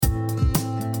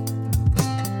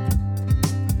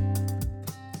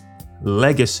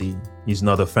Legacy is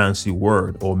not a fancy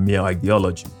word or mere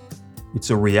ideology.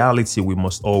 It's a reality we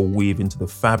must all weave into the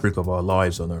fabric of our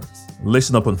lives on earth.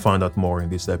 Listen up and find out more in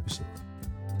this episode.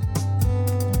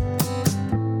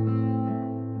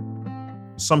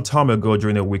 Some time ago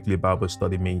during a weekly Bible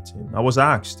study meeting, I was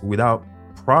asked without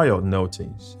prior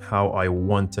notice how I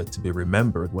wanted to be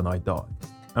remembered when I died.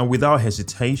 And without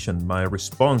hesitation, my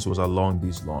response was along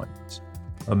these lines.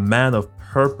 A man of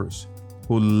purpose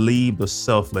who lived a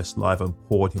selfless life and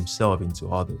poured himself into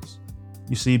others.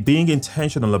 You see, being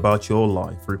intentional about your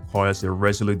life requires a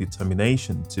resolute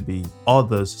determination to be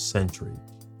others-centric,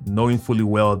 knowing fully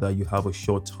well that you have a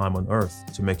short time on earth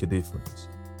to make a difference.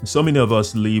 And so many of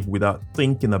us live without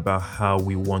thinking about how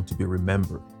we want to be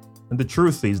remembered. And the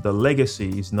truth is that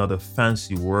legacy is not a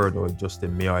fancy word or just a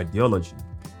mere ideology.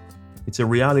 It's a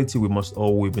reality we must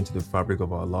all weave into the fabric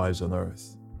of our lives on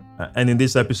earth. And in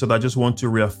this episode, I just want to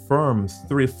reaffirm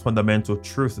 3 fundamental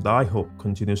truths that I hope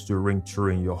continues to ring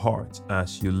true in your heart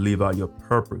as you live out your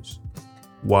purpose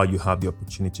while you have the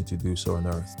opportunity to do so on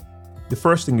earth. The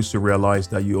first thing is to realize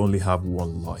that you only have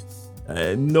one life.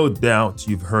 No doubt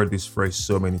you've heard this phrase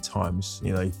so many times.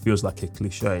 It feels like a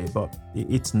cliche, but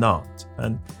it's not.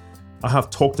 And I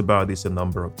have talked about this a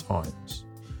number of times.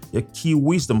 A key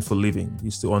wisdom for living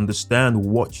is to understand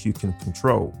what you can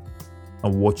control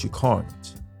and what you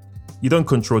can't. You don't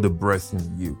control the breath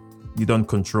in you. You don't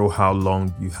control how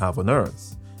long you have on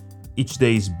earth. Each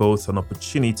day is both an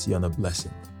opportunity and a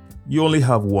blessing. You only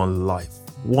have one life,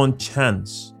 one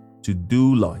chance to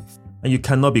do life, and you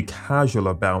cannot be casual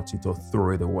about it or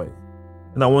throw it away.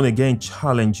 And I want to again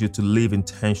challenge you to live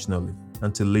intentionally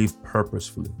and to live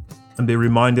purposefully. And be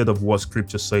reminded of what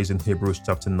scripture says in Hebrews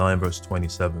chapter 9, verse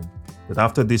 27, that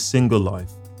after this single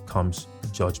life comes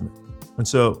judgment. And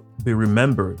so be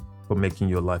remembered for making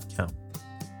your life count.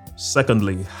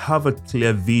 Secondly, have a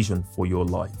clear vision for your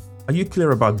life. Are you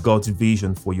clear about God's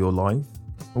vision for your life?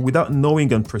 And without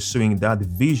knowing and pursuing that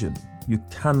vision, you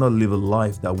cannot live a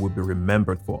life that will be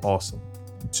remembered for awesome.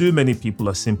 Too many people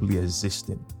are simply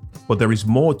existing. But there is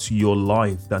more to your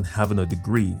life than having a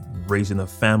degree, raising a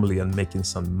family, and making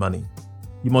some money.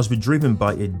 You must be driven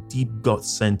by a deep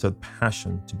God-centered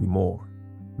passion to be more.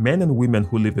 Men and women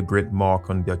who leave a great mark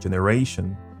on their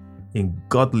generation in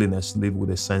godliness live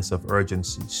with a sense of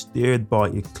urgency, steered by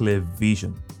a clear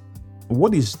vision.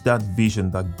 What is that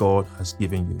vision that God has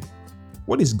given you?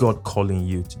 What is God calling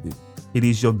you to do? It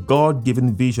is your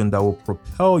God-given vision that will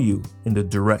propel you in the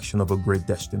direction of a great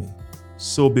destiny.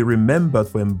 So be remembered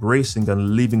for embracing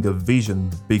and living a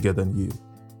vision bigger than you.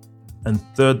 And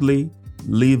thirdly,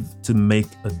 live to make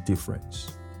a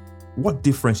difference. What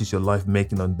difference is your life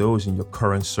making on those in your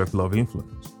current circle of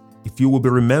influence? If you will be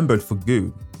remembered for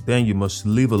good, then you must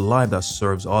live a life that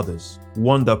serves others,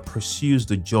 one that pursues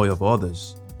the joy of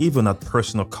others, even at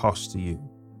personal cost to you.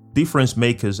 Difference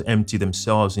makers empty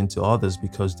themselves into others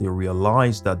because they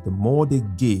realize that the more they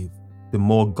give, the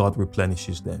more God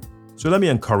replenishes them. So let me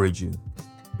encourage you.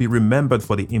 Be remembered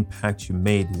for the impact you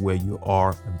made where you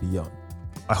are and beyond.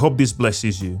 I hope this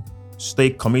blesses you. Stay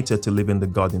committed to living the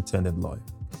God-intended life.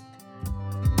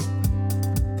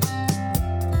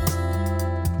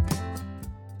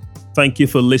 Thank you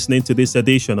for listening to this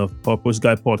edition of Purpose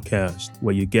Guy Podcast,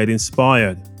 where you get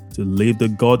inspired to live the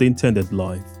God-intended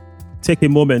life. Take a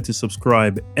moment to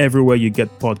subscribe everywhere you get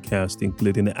podcasts,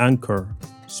 including Anchor,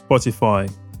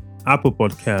 Spotify, Apple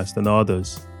Podcasts, and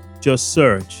others. Just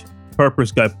search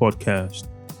Purpose Guy Podcast.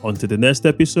 Until the next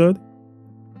episode,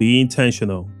 be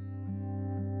intentional.